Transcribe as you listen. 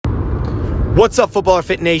What's up, Footballer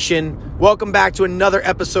Fit Nation? Welcome back to another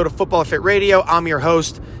episode of Footballer Fit Radio. I'm your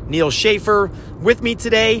host, Neil Shaffer. With me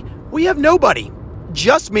today, we have nobody,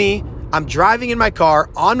 just me. I'm driving in my car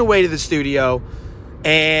on the way to the studio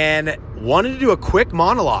and wanted to do a quick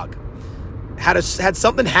monologue. Had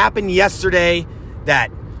something happen yesterday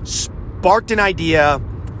that sparked an idea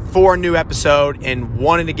for a new episode and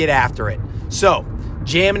wanted to get after it. So,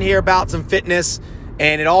 jamming here about some fitness,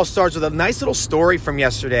 and it all starts with a nice little story from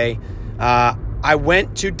yesterday. I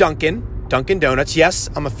went to Dunkin' Donuts. Yes,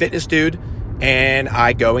 I'm a fitness dude, and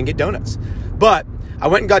I go and get donuts. But I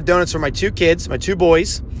went and got donuts for my two kids, my two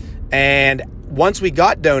boys, and once we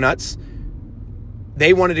got donuts,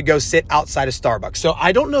 they wanted to go sit outside of Starbucks. So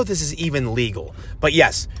I don't know if this is even legal, but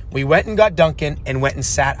yes, we went and got Dunkin' and went and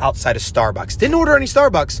sat outside of Starbucks. Didn't order any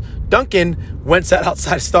Starbucks. Dunkin' went and sat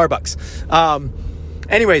outside of Starbucks.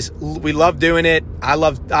 Anyways, we love doing it. I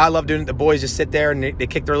love doing it. The boys just sit there and they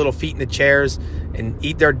kick their little feet in the chairs and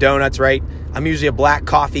eat their donuts, right? I'm usually a black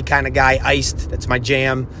coffee kind of guy, iced. That's my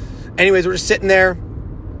jam. Anyways, we're just sitting there,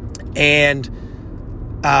 and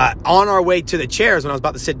on our way to the chairs, when I was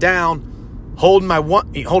about to sit down, holding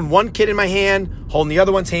one kid in my hand, holding the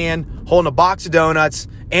other one's hand, holding a box of donuts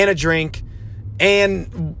and a drink,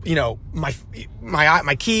 and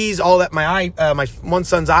my keys, all that, my one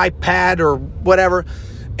son's iPad or whatever,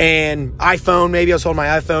 and iPhone. Maybe I was holding my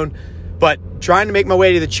iPhone, but trying to make my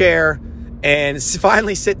way to the chair and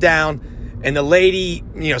finally sit down. And the lady,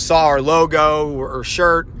 saw our logo or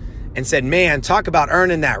shirt and said, "Man, talk about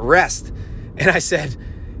earning that rest." And I said,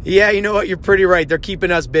 "Yeah, you know what? You're pretty right. They're keeping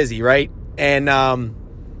us busy, right?" And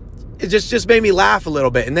it just made me laugh a little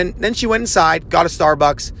bit. And then she went inside, got a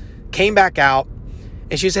Starbucks, came back out,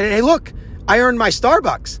 and she said, "Hey, look, I earned my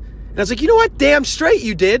Starbucks." And I was like, "You know what? Damn straight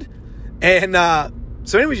you did." And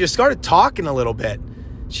so anyway, we just started talking a little bit.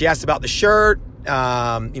 She asked about the shirt,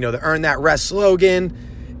 the Earn That Rest slogan.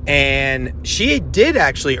 And she did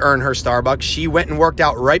actually earn her Starbucks. She went and worked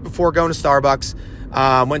out right before going to Starbucks.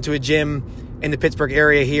 Went to a gym in the Pittsburgh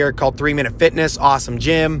area here called 3 Minute Fitness. Awesome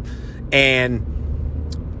gym. And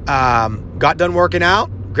got done working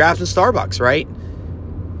out, grabbed some Starbucks, right?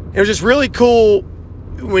 It was just really cool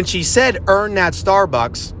when she said earn that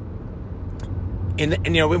Starbucks. And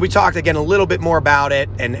we talked again a little bit more about it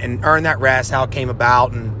and earn that rest, how it came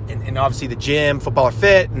about, and obviously the gym, Footballer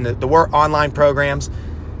Fit, and the work online programs.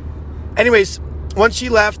 Anyways, once she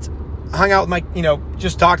left, hung out with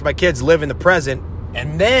just talked to my kids, live in the present.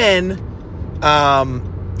 And then,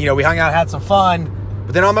 we hung out, had some fun.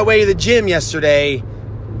 But then on my way to the gym yesterday,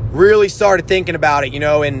 really started thinking about it,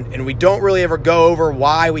 and we don't really ever go over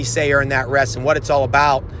why we say earn that rest and what it's all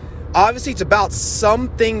about. Obviously, it's about some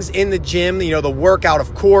things in the gym, the workout,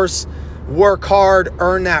 of course, work hard,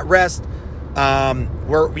 earn that rest.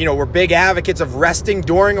 We're big advocates of resting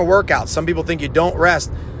during a workout. Some people think you don't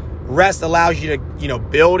rest. Rest allows you to,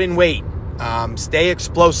 build in weight, stay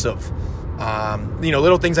explosive,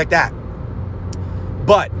 little things like that.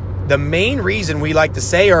 But the main reason we like to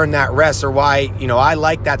say earn that rest, or why, I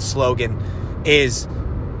like that slogan, is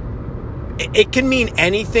it can mean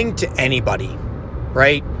anything to anybody,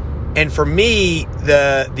 right? And for me,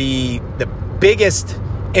 the biggest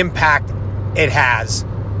impact it has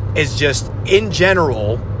is just, in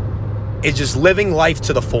general, is just living life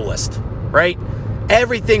to the fullest, right?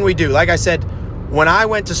 Everything we do, like I said, when I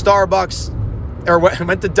went to Starbucks, or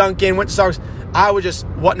went to Dunkin', went to Starbucks, I would just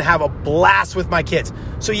want to have a blast with my kids.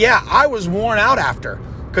 So yeah, I was worn out after,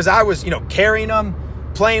 because I was, carrying them,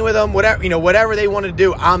 playing with them, whatever they wanted to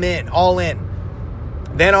do, I'm in, all in.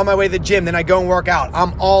 Then on my way to the gym, then I go and work out,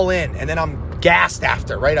 I'm all in, and then I'm gassed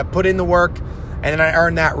after, right? I put in the work, and then I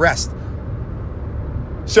earn that rest.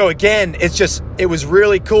 So again, it was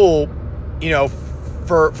really cool,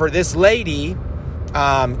 for this lady.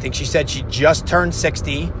 I think she said she just turned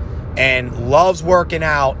 60 and loves working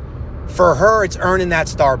out. For her, it's earning that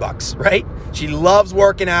Starbucks, right? She loves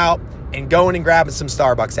working out and going and grabbing some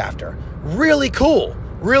Starbucks after. Really cool,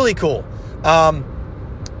 really cool. And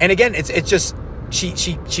again, it's just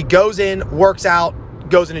she goes in, works out,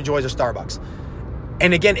 goes and enjoys her Starbucks.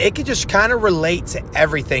 And again, it could just kind of relate to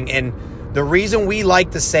everything. And the reason we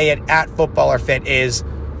like to say it at Footballer Fit is,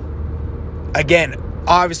 again,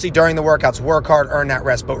 obviously during the workouts, work hard, earn that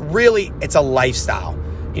rest, but really it's a lifestyle.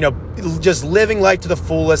 Just living life to the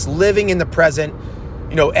fullest, living in the present,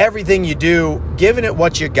 everything you do, giving it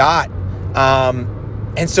what you got.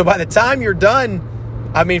 And so by the time you're done,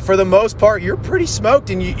 for the most part, you're pretty smoked,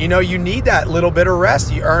 and you need that little bit of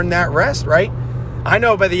rest. You earn that rest, right? I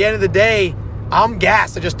know by the end of the day, I'm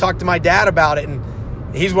gassed. I just talked to my dad about it, and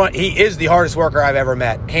he is the hardest worker I've ever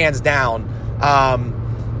met, hands down.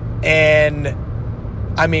 And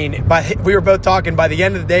I mean, we were both talking, by the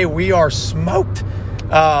end of the day, we are smoked.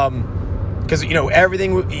 Because,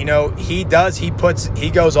 everything, he does, he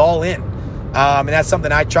goes all in. And that's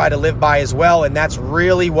something I try to live by as well. And that's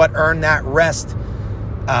really what earn that rest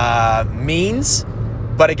means.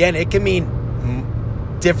 But again, it can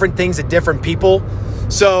mean different things to different people.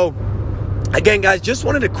 So again, guys, just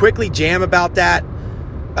wanted to quickly jam about that,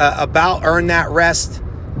 about earn that rest.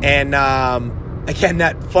 And again,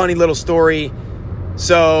 that funny little story.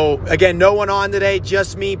 So again, no one on today,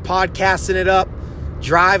 just me podcasting it up,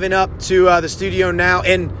 driving up to the studio now.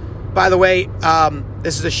 And by the way,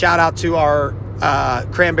 this is a shout out to our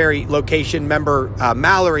Cranberry location member,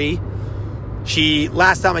 Mallory.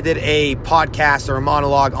 Last time I did a podcast or a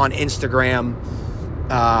monologue on Instagram,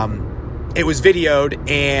 it was videoed,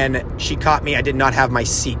 and she caught me. I did not have my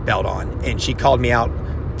seatbelt on, and she called me out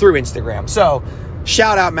through Instagram. So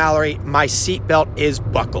shout out, Mallory. My seatbelt is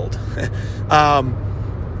buckled.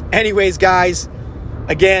 Anyways, guys,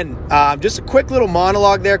 again, just a quick little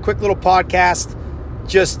monologue there, quick little podcast.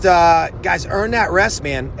 Just, guys, earn that rest,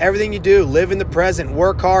 man. Everything you do, live in the present,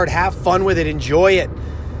 work hard, have fun with it, enjoy it,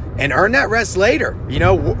 and earn that rest later.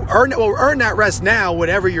 Earn that rest now,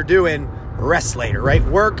 whatever you're doing, rest later, right?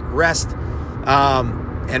 Work, rest,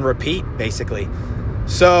 and repeat, basically.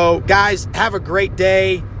 So, guys, have a great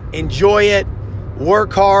day. Enjoy it.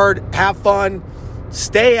 Work hard, have fun,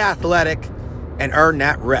 stay athletic, and earn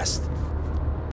that rest.